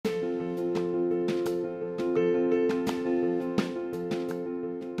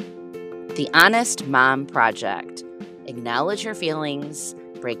The Honest Mom Project. Acknowledge your feelings,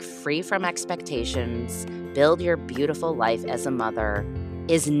 break free from expectations, build your beautiful life as a mother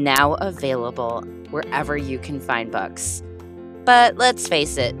is now available wherever you can find books. But let's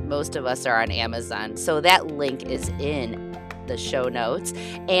face it, most of us are on Amazon, so that link is in the show notes.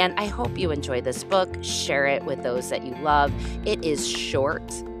 And I hope you enjoy this book. Share it with those that you love. It is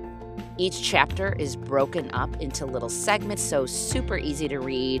short. Each chapter is broken up into little segments, so super easy to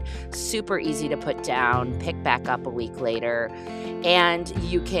read, super easy to put down, pick back up a week later. And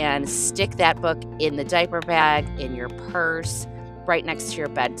you can stick that book in the diaper bag, in your purse, right next to your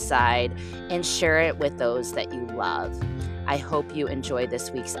bedside, and share it with those that you love. I hope you enjoy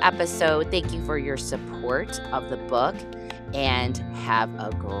this week's episode. Thank you for your support of the book, and have a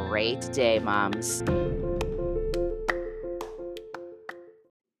great day, moms.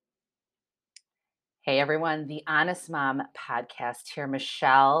 Hey everyone, the Honest Mom podcast here.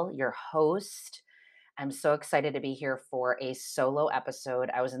 Michelle, your host. I'm so excited to be here for a solo episode.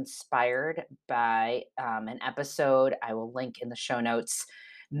 I was inspired by an episode I will link in the show notes.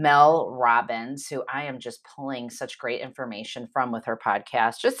 Mel Robbins, who I am just pulling such great information from with her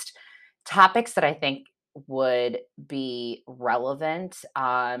podcast, just topics that I think would be relevant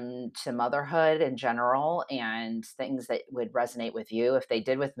to motherhood in general, and things that would resonate with you. If they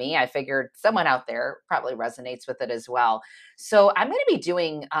did with me, I figured someone out there probably resonates with it as well. So I'm going to be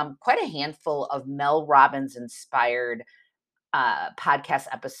doing quite a handful of Mel Robbins inspired podcast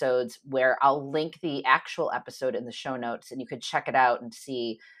episodes where I'll link the actual episode in the show notes and you could check it out and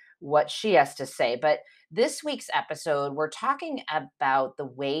see what she has to say. But this week's episode, we're talking about the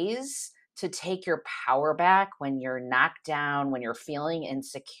ways to take your power back when you're knocked down, when you're feeling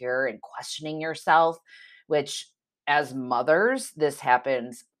insecure and questioning yourself, which as mothers, this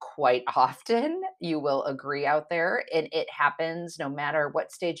happens quite often. You will agree out there. And it happens no matter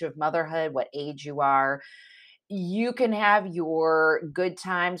what stage of motherhood, what age you are. You can have your good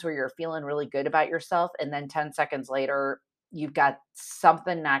times where you're feeling really good about yourself, and then 10 seconds later, you've got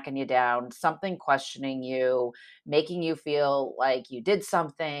something knocking you down, something questioning you, making you feel like you did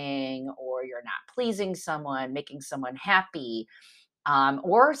something or you're not pleasing someone, making someone happy,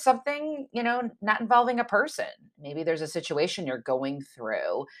 or something, not involving a person. Maybe there's a situation you're going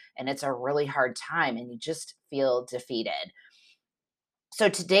through and it's a really hard time and you just feel defeated. So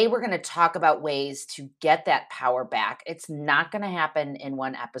today we're going to talk about ways to get that power back. It's not going to happen in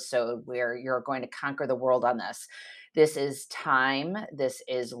one episode where you're going to conquer the world on this. This is time. This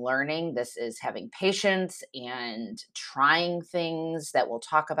is learning. This is having patience and trying things that we'll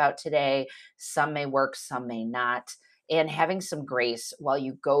talk about today. Some may work, some may not. And having some grace while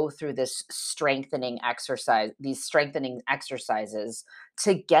you go through this strengthening exercise, these strengthening exercises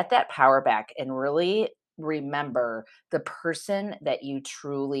to get that power back and really remember the person that you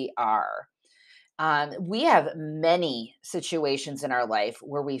truly are. We have many situations in our life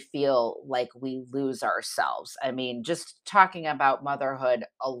where we feel like we lose ourselves. I mean, just talking about motherhood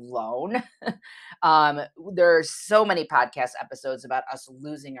alone, there's so many podcast episodes about us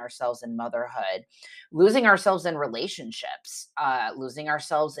losing ourselves in motherhood, losing ourselves in relationships, losing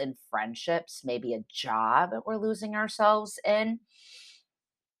ourselves in friendships, maybe a job that we're losing ourselves in.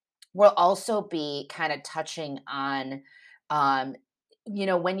 We'll also be kind of touching on, um,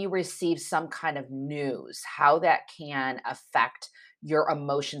 when you receive some kind of news, how that can affect your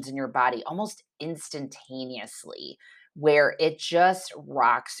emotions in your body almost instantaneously, where it just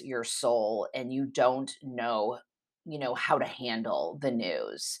rocks your soul and you don't know, how to handle the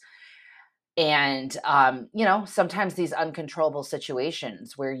news. And sometimes these uncontrollable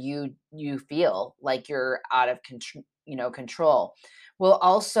situations where you feel like you're out of control. We'll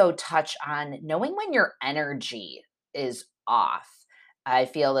also touch on knowing when your energy is off. I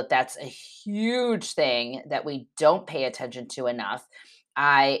feel that that's a huge thing that we don't pay attention to enough.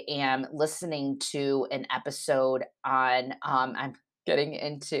 I am listening to an episode on I'm getting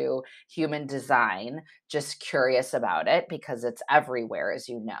into human design, just curious about it because it's everywhere, as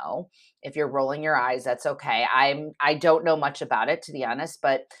you know. If you're rolling your eyes, that's okay. I don't know much about it, to be honest,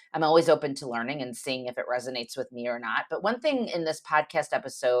 but I'm always open to learning and seeing if it resonates with me or not. But one thing in this podcast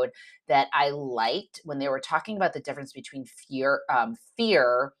episode that I liked when they were talking about the difference between fear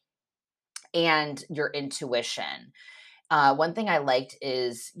and your intuition. One thing I liked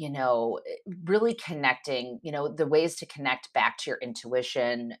is, really connecting, the ways to connect back to your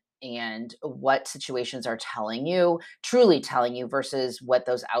intuition and what situations are telling you, truly telling you, versus what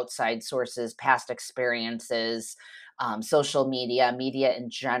those outside sources, past experiences, social media in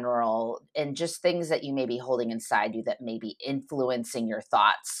general, and just things that you may be holding inside you that may be influencing your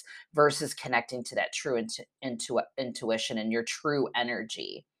thoughts versus connecting to that true intuition and your true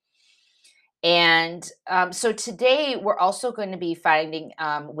energy. And so today we're also going to be finding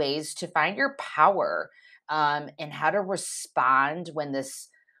ways to find your power, and how to respond when this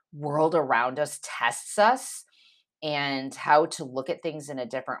world around us tests us, and how to look at things in a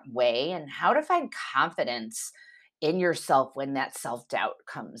different way, and how to find confidence in yourself when that self doubt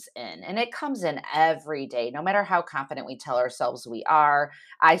comes in. And it comes in every day, no matter how confident we tell ourselves we are.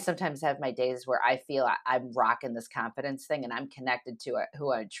 I sometimes have my days where I feel I'm rocking this confidence thing and I'm connected to it,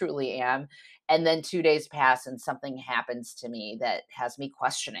 who I truly am. And then 2 days pass and something happens to me that has me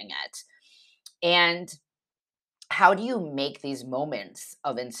questioning it. And how do you make these moments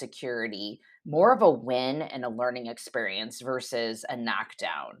of insecurity more of a win and a learning experience versus a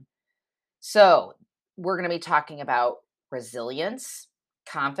knockdown? So, we're going to be talking about resilience,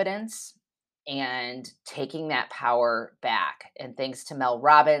 confidence, and taking that power back. And thanks to Mel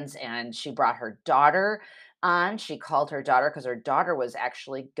Robbins, and she brought her daughter on. She called her daughter because her daughter was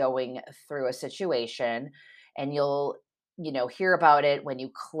actually going through a situation, and you'll hear about it when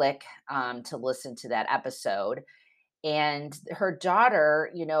you click to listen to that episode. And her daughter,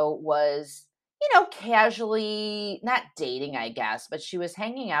 was, casually not dating, I guess, but she was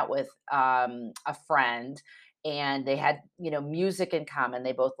hanging out with a friend, and they had, music in common.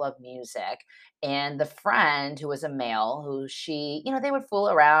 They both love music. And the friend, who was a male, who they would fool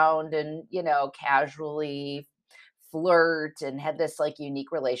around and, casually flirt and had this like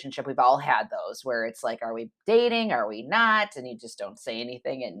unique relationship. We've all had those where it's like, are we dating? Are we not? And you just don't say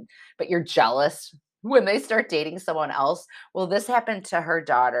anything, but you're jealous when they start dating someone else. Well, this happened to her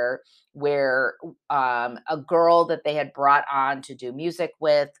daughter, where a girl that they had brought on to do music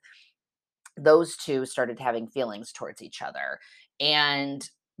with, those two started having feelings towards each other. And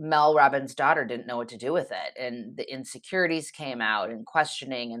Mel Robbins' daughter didn't know what to do with it. And the insecurities came out, and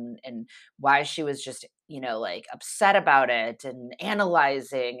questioning, and why she was just, like upset about it, and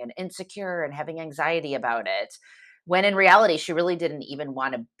analyzing and insecure and having anxiety about it. When in reality, she really didn't even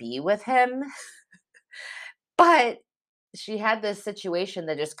want to be with him. But she had this situation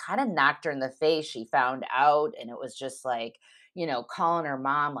that just kind of knocked her in the face. She found out, and it was just like, calling her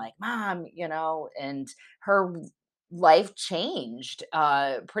mom, like, "Mom," and her life changed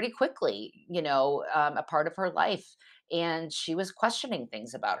pretty quickly, a part of her life. And she was questioning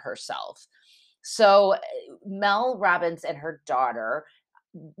things about herself. So Mel Robbins and her daughter,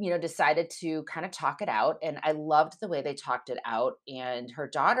 decided to kind of talk it out. And I loved the way they talked it out. And her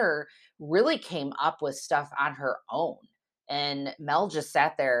daughter really came up with stuff on her own. And Mel just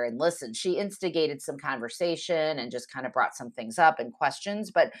sat there and listened. She instigated some conversation and just kind of brought some things up and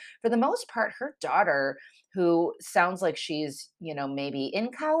questions. But for the most part, her daughter, who sounds like she's, maybe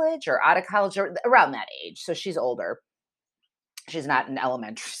in college or out of college or around that age. So she's older. She's not in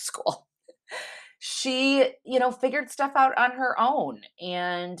elementary school. She, figured stuff out on her own,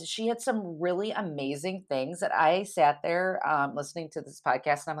 and she had some really amazing things that I sat there listening to this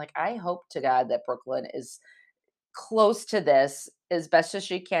podcast, and I'm like, I hope to God that Brooklyn is close to this as best as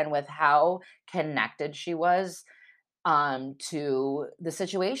she can with how connected she was to the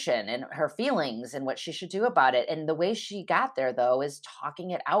situation and her feelings and what she should do about it. And the way she got there, though, is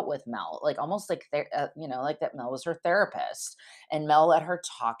talking it out with Mel, like almost like like that Mel was her therapist, and Mel let her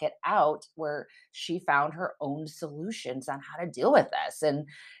talk it out, where she found her own solutions on how to deal with this. And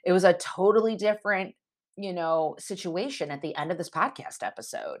it was a totally different, situation at the end of this podcast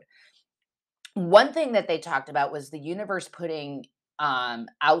episode. One thing that they talked about was the universe putting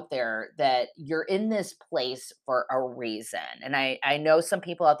out there that you're in this place for a reason. And I know some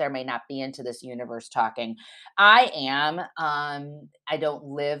people out there may not be into this universe talking. I am. I don't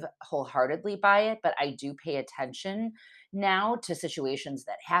live wholeheartedly by it, but I do pay attention now to situations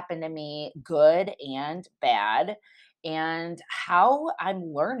that happen to me, good and bad, and how I'm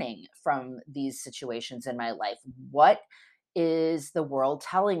learning from these situations in my life. What is the world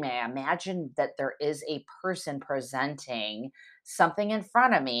telling me? I imagine that there is a person presenting something in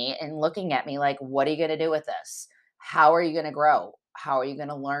front of me and looking at me like, what are you going to do with this? How are you going to grow? How are you going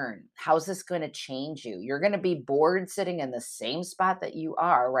to learn? How's this going to change you? You're going to be bored sitting in the same spot that you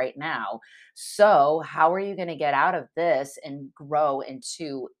are right now. So, how are you going to get out of this and grow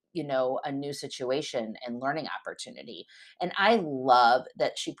into, a new situation and learning opportunity? And I love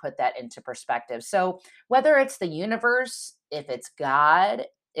that she put that into perspective. So, whether it's the universe, if it's God,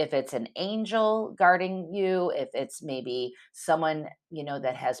 if it's an angel guarding you, if it's maybe someone,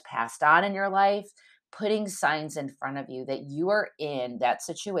 that has passed on in your life, putting signs in front of you that you are in that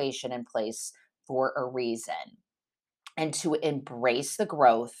situation and place for a reason, and to embrace the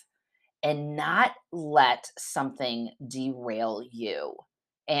growth and not let something derail you.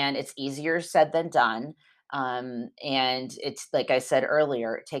 And it's easier said than done. And it's like I said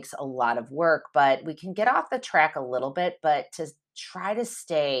earlier, it takes a lot of work, but we can get off the track a little bit, but to try to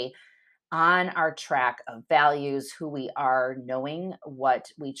stay on our track of values, who we are, knowing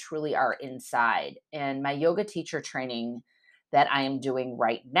what we truly are inside. And my yoga teacher training that I am doing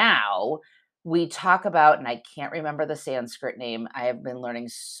right now, we talk about, and I can't remember the Sanskrit name. I have been learning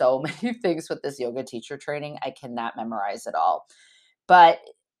so many things with this yoga teacher training. I cannot memorize it all. But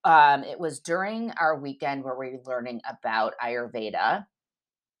it was during our weekend where we were learning about Ayurveda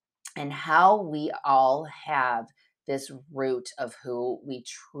and how we all have this root of who we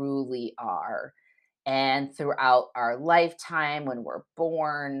truly are. And throughout our lifetime, when we're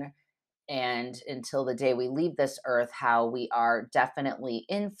born and until the day we leave this earth, how we are definitely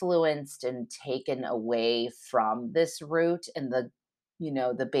influenced and taken away from this root and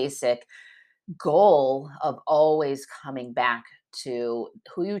the basic goal of always coming back to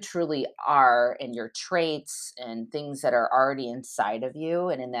who you truly are and your traits and things that are already inside of you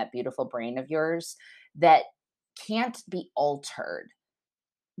and in that beautiful brain of yours that can't be altered.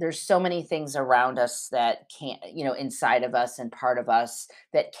 There's so many things around us that can't, inside of us and part of us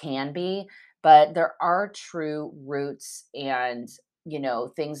that can be, but there are true roots and,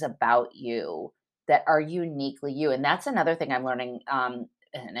 things about you that are uniquely you. And that's another thing I'm learning.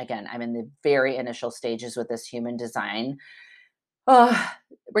 And again, I'm in the very initial stages with this human design uh,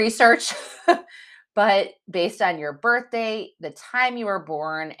 research. But based on your birthday, the time you were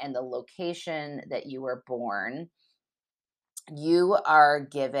born, and the location that you were born, you are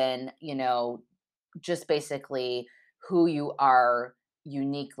given, just basically who you are,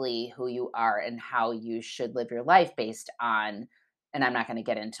 uniquely who you are, and how you should live your life based on. And I'm not going to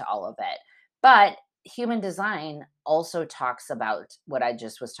get into all of it. But human design also talks about what I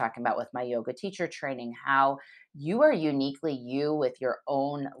just was talking about with my yoga teacher training, how you are uniquely you with your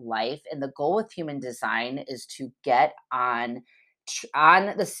own life. And the goal with human design is to get on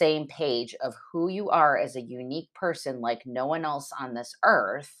the same page of who you are as a unique person like no one else on this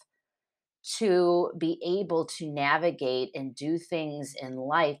earth, to be able to navigate and do things in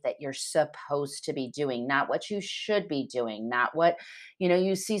life that you're supposed to be doing, not what you should be doing, not what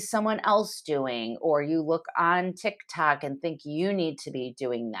you see someone else doing, or you look on TikTok and think you need to be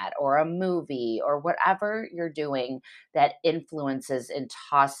doing that, or a movie, or whatever you're doing that influences and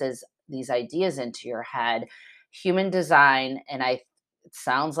tosses these ideas into your head. Human design, and it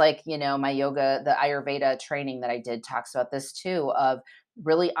sounds like my yoga, the Ayurveda training that I did, talks about this too, of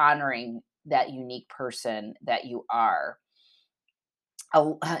really honoring that unique person that you are.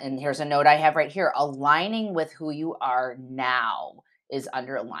 And here's a note I have right here: aligning with who you are now is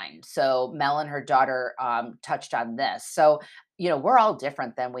underlined. So Mel and her daughter touched on this. So, we're all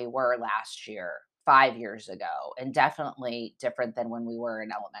different than we were last year, 5 years ago, and definitely different than when we were in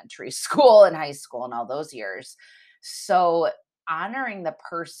elementary school and high school and all those years. So, honoring the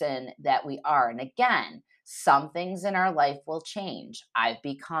person that we are. And again, some things in our life will change. I've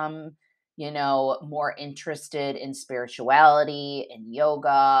become more interested in spirituality and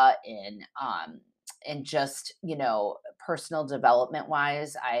yoga and just, personal development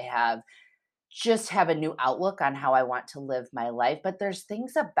wise. I have a new outlook on how I want to live my life. But there's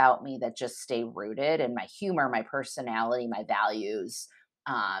things about me that just stay rooted in my humor, my personality, my values,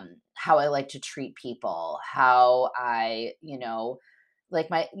 how I like to treat people, how a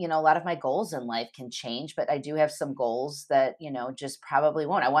lot of my goals in life can change, but I do have some goals that, just probably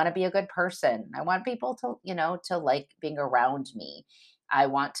won't. I want to be a good person. I want people to like being around me. I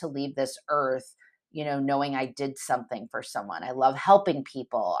want to leave this earth, knowing I did something for someone. I love helping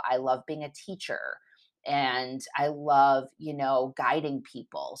people. I love being a teacher. And I love, guiding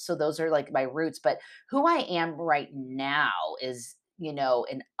people. So those are like my roots. But who I am right now is,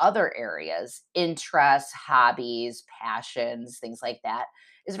 in other areas, interests, hobbies, passions, things like that,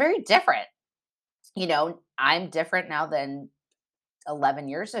 is very different. I'm different now than 11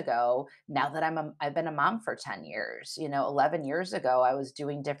 years ago, now that I've been a mom for 10 years. 11 years ago I was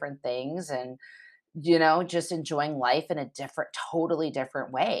doing different things and just enjoying life in a totally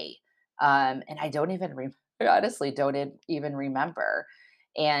different way. And I don't even I honestly don't even remember.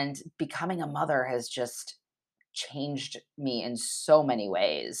 And becoming a mother has just changed me in so many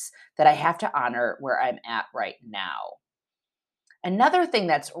ways that I have to honor where I'm at right now. Another thing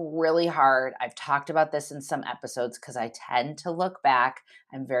that's really hard, I've talked about this in some episodes because I tend to look back.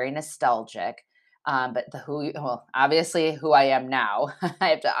 I'm very nostalgic. But well, obviously who I am now, I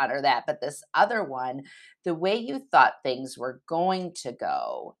have to honor that. But this other one, the way you thought things were going to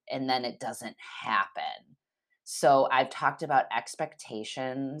go and then it doesn't happen. So I've talked about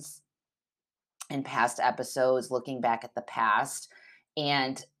expectations in past episodes, looking back at the past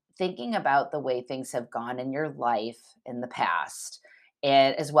and thinking about the way things have gone in your life in the past,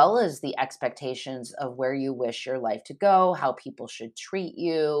 and as well as the expectations of where you wish your life to go, how people should treat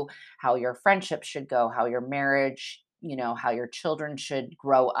you, how your friendship should go, how your marriage, how your children should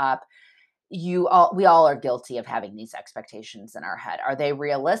grow up. We all are guilty of having these expectations in our head. Are they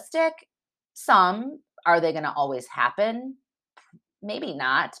realistic? Some. Are they going to always happen? Maybe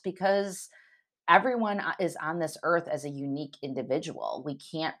not, because everyone is on this earth as a unique individual. We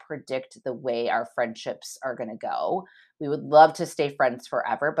can't predict the way our friendships are going to go. We would love to stay friends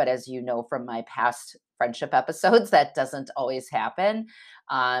forever, but as you know from my past friendship episodes, that doesn't always happen.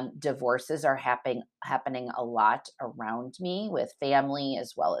 Divorces are happening a lot around me with family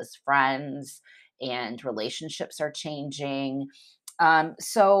as well as friends, and relationships are changing.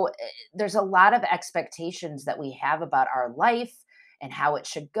 There's a lot of expectations that we have about our life and how it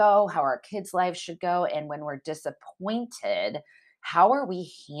should go, how our kids' lives should go. And when we're disappointed, how are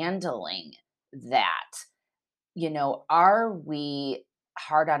we handling that? Are we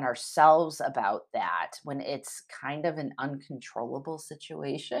hard on ourselves about that when it's kind of an uncontrollable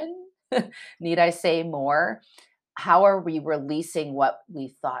situation? Need I say more? How are we releasing what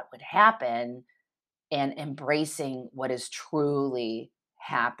we thought would happen and embracing what is truly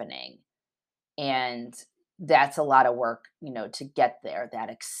happening? And that's a lot of work, to get there. That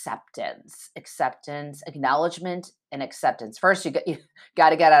acceptance, acknowledgement, and acceptance. First, you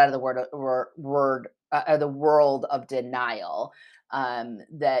got to get out of the the world of denial,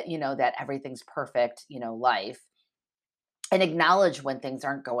 that that everything's perfect, life, and acknowledge when things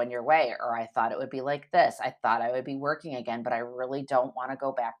aren't going your way. Or, I thought it would be like this. I thought I would be working again, but I really don't want to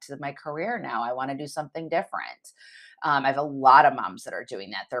go back to my career now. I want to do something different. I have a lot of moms that are doing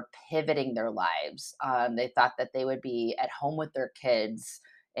that. They're pivoting their lives. They thought that they would be at home with their kids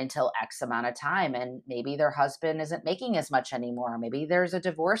until X amount of time, and maybe their husband isn't making as much anymore. Maybe there's a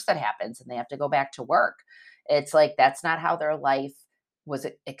divorce that happens and they have to go back to work. It's like that's not how their life was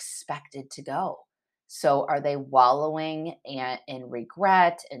expected to go. So are they wallowing in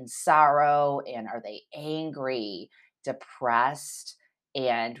regret and sorrow? And are they angry, depressed,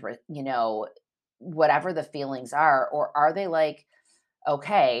 and, whatever the feelings are? Or are they like,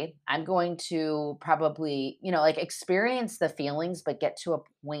 okay, I'm going to probably, like experience the feelings, but get to a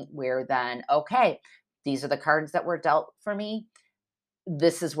point where then, okay, these are the cards that were dealt for me.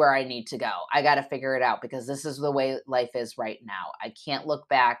 This is where I need to go. I got to figure it out because this is the way life is right now. I can't look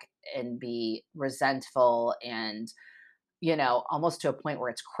back and be resentful and, almost to a point where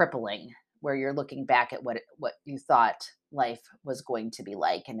it's crippling, where you're looking back at what you thought life was going to be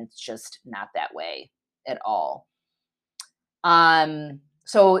like, and it's just not that way at all.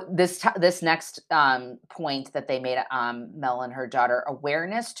 So this next point that they made, Mel and her daughter,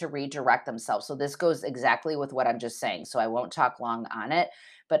 awareness to redirect themselves. So this goes exactly with what I'm just saying. So I won't talk long on it,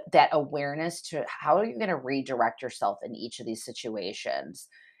 but that awareness to how are you going to redirect yourself in each of these situations,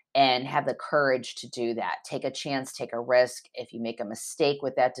 and have the courage to do that. Take a chance, take a risk. If you make a mistake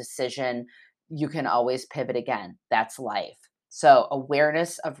with that decision, you can always pivot again. That's life. So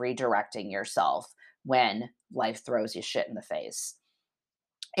awareness of redirecting yourself when life throws you shit in the face.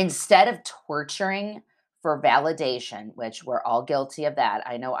 Instead of torturing for validation, which we're all guilty of that,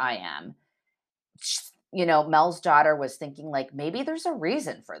 I know I am. Mel's daughter was thinking like maybe there's a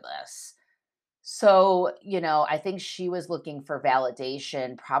reason for this. So, I think she was looking for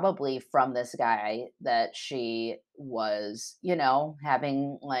validation probably from this guy that she was,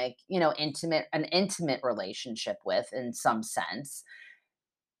 having like, an intimate relationship with in some sense.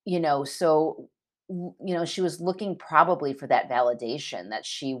 So she was looking probably for that validation that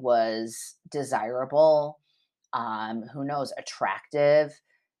she was desirable, who knows, attractive.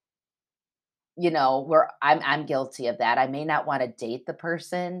 Where I'm guilty of that. I may not want to date the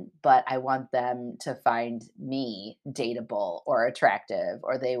person, but I want them to find me dateable or attractive,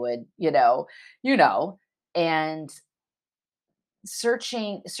 or they would, you know, and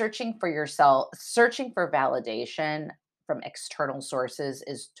searching for yourself, searching for validation from external sources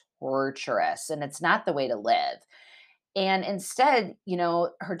is torturous, and it's not the way to live. And instead,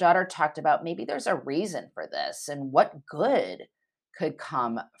 her daughter talked about maybe there's a reason for this and what good could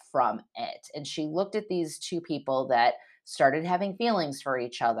come from it. And she looked at these two people that started having feelings for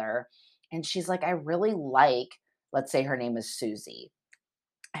each other. And she's like, I really like, let's say her name is Susie.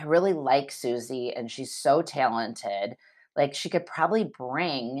 I really like Susie, and she's so talented. Like, she could probably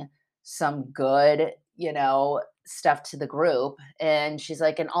bring some good, stuff to the group. And she's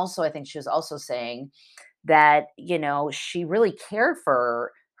like, and also, I think she was also saying that, she really cared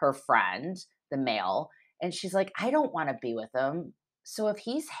for her friend, the male. And she's like, I don't want to be with him. So if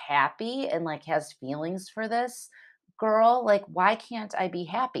he's happy and like has feelings for this, girl, like, why can't I be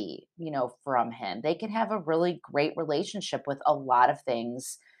happy, from him? They can have a really great relationship with a lot of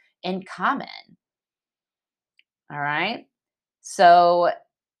things in common. All right. So,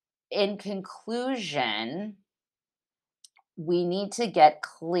 in conclusion, we need to get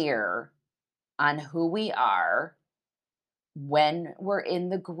clear on who we are when we're in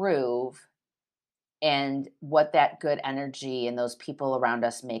the groove and what that good energy and those people around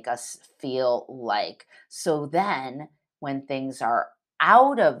us make us feel like. So then, when things are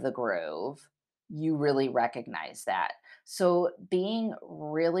out of the groove, you really recognize that. So, being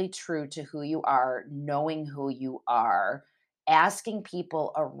really true to who you are, knowing who you are, asking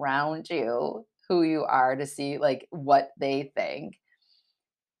people around you who you are to see like what they think,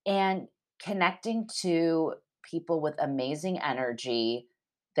 and connecting to people with amazing energy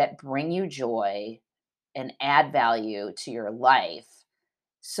that bring you joy and add value to your life.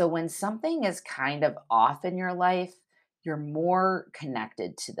 So when something is kind of off in your life, you're more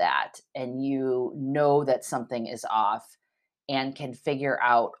connected to that and you know that something is off and can figure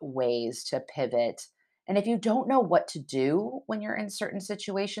out ways to pivot. And if you don't know what to do when you're in certain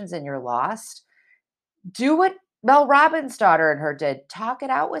situations and you're lost, do what Mel Robbins' daughter and her did. Talk it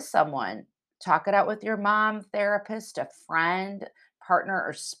out with someone. Talk it out with your mom, therapist, a friend, partner,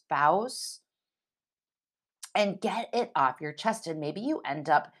 or spouse, and get it off your chest. And maybe you end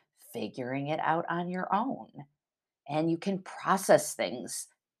up figuring it out on your own. And you can process things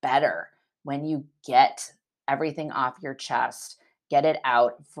better when you get everything off your chest, get it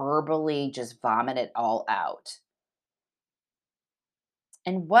out verbally, just vomit it all out.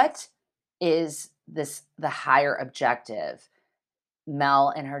 And what is this the higher objective? Mel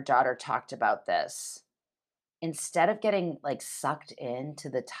and her daughter talked about this. Instead of getting like sucked into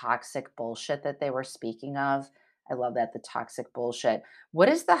the toxic bullshit that they were speaking of, I love that, the toxic bullshit. What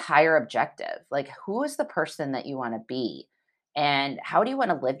is the higher objective? Like, who is the person that you want to be? And how do you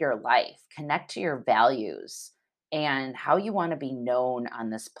want to live your life? Connect to your values and how you want to be known on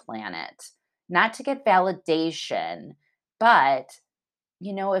this planet. Not to get validation, but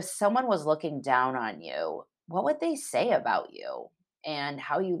if someone was looking down on you, what would they say about you and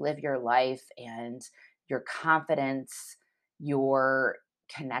how you live your life and your confidence, your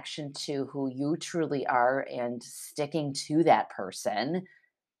connection to who you truly are and sticking to that person,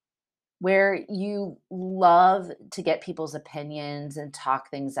 where you love to get people's opinions and talk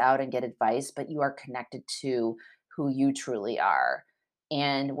things out and get advice, but you are connected to who you truly are.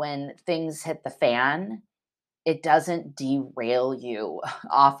 And when things hit the fan, it doesn't derail you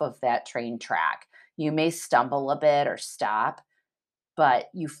off of that train track. You may stumble a bit or stop, but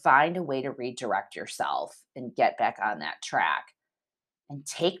you find a way to redirect yourself and get back on that track and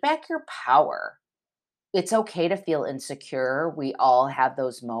take back your power. It's okay to feel insecure. We all have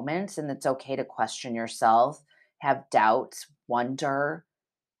those moments, and it's okay to question yourself, have doubts, wonder,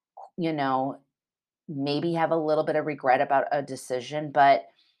 you know, maybe have a little bit of regret about a decision, but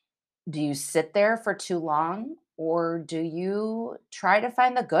do you sit there for too long or do you try to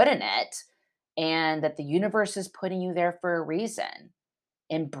find the good in it and that the universe is putting you there for a reason?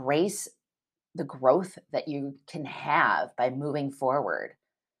 Embrace the growth that you can have by moving forward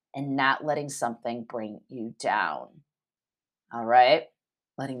and not letting something bring you down. All right?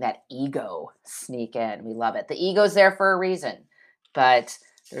 Letting that ego sneak in. We love it. The ego's there for a reason, but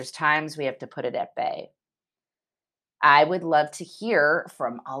there's times we have to put it at bay. I would love to hear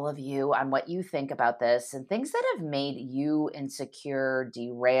from all of you on what you think about this and things that have made you insecure,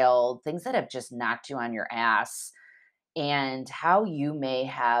 derailed, things that have just knocked you on your ass, and how you may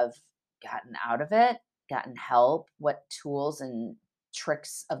have gotten out of it, gotten help. What tools and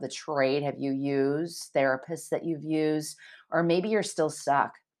tricks of the trade have you used, therapists that you've used, or maybe you're still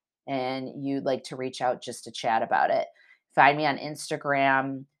stuck and you'd like to reach out just to chat about it. Find me on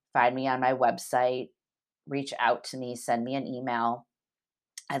Instagram, find me on my website, reach out to me, send me an email.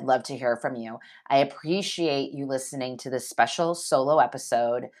 I'd love to hear from you. I appreciate you listening to this special solo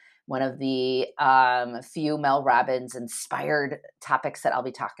episode, one of the few Mel Robbins inspired topics that I'll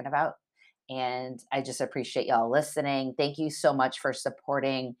be talking about. And I just appreciate y'all listening. Thank you so much for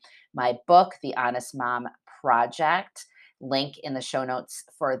supporting my book, The Honest Mom Project. Link in the show notes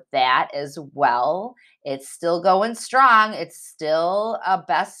for that as well. It's still going strong. It's still a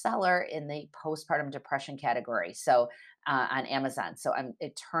bestseller in the postpartum depression category. So on Amazon. So I'm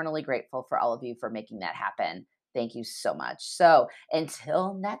eternally grateful for all of you for making that happen. Thank you so much. So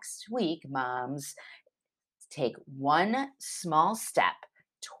until next week, moms, take one small step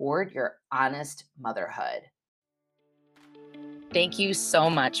toward your honest motherhood. Thank you so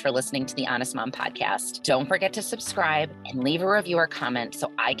much for listening to the Honest Mom podcast. Don't forget to subscribe and leave a review or comment so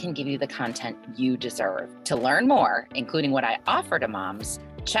I can give you the content you deserve. To learn more, including what I offer to moms,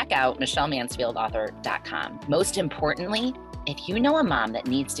 check out MichelleMansfieldAuthor.com. Most importantly, if you know a mom that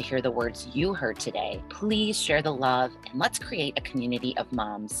needs to hear the words you heard today, please share the love and let's create a community of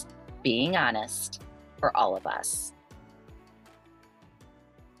moms being honest for all of us.